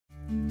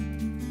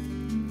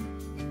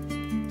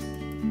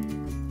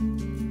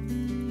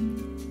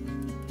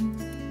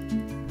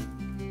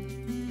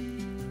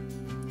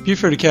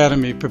Beaufort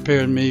Academy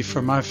prepared me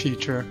for my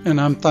future,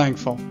 and I'm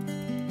thankful.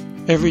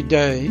 Every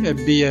day at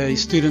BA,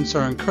 students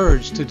are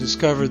encouraged to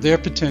discover their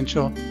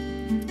potential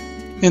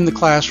in the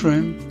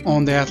classroom,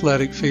 on the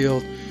athletic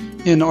field,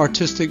 in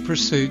artistic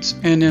pursuits,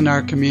 and in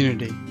our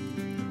community.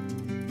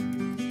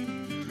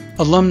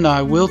 Alumni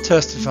will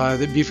testify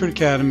that Beaufort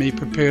Academy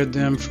prepared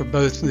them for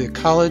both the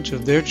college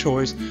of their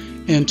choice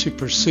and to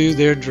pursue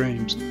their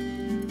dreams.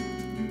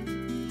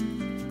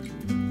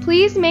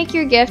 Please make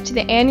your gift to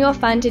the annual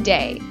fund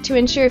today to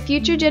ensure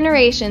future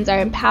generations are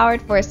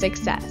empowered for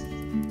success.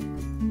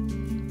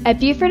 At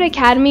Beaufort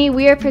Academy,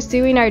 we are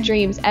pursuing our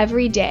dreams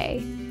every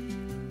day.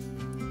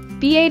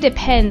 BA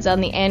depends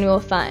on the annual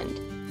fund.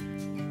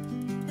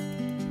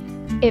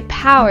 It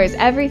powers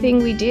everything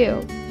we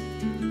do.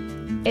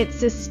 It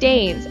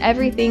sustains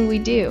everything we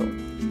do.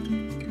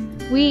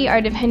 We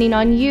are depending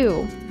on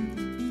you.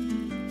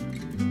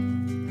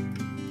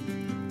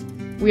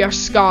 We are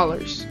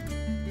scholars.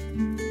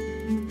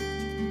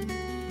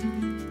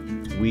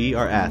 We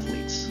are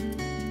athletes.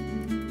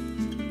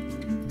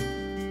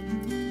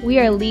 We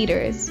are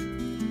leaders.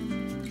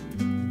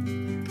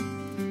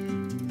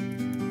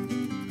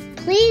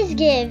 Please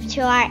give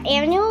to our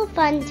annual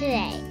fund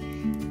today.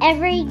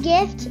 Every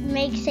gift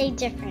makes a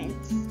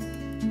difference.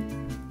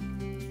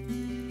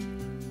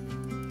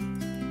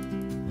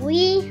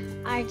 We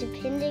are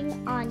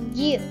depending on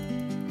you.